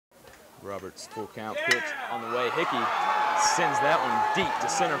Roberts' full count pitch on the way. Hickey sends that one deep to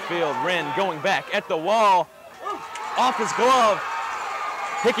center field. Wren going back at the wall, off his glove.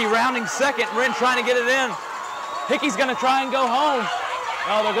 Hickey rounding second, Wren trying to get it in. Hickey's gonna try and go home.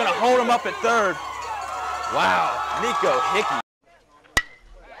 Oh, they're gonna hold him up at third. Wow, Nico Hickey.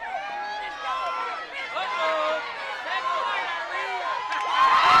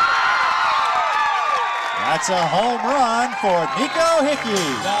 That's a home run for Nico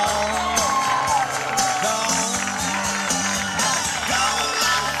Hickey.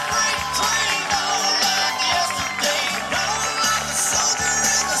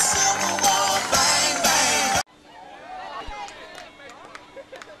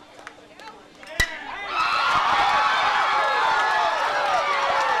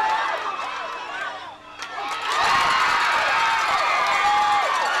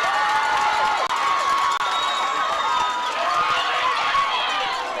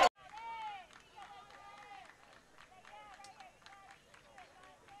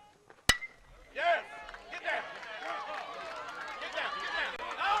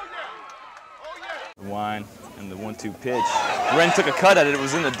 Wine and the 1-2 pitch. Wren took a cut at it. It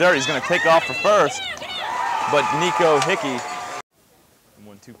was in the dirt. He's going to take off for first. But Nico Hickey,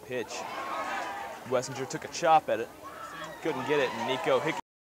 1-2 pitch. Wessinger took a chop at it. Couldn't get it. And Nico Hickey.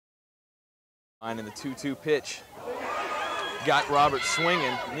 Wine in the 2-2 pitch. Got Roberts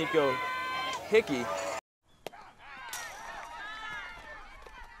swinging. Nico Hickey.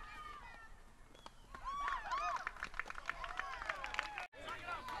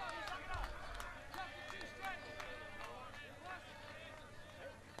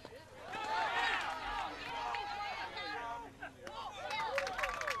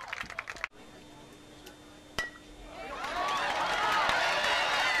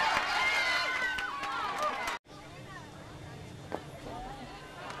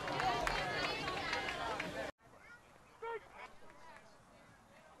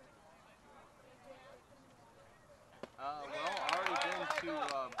 Well, already been to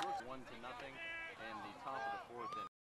Brooks 1-0 in the top of the fourth inning.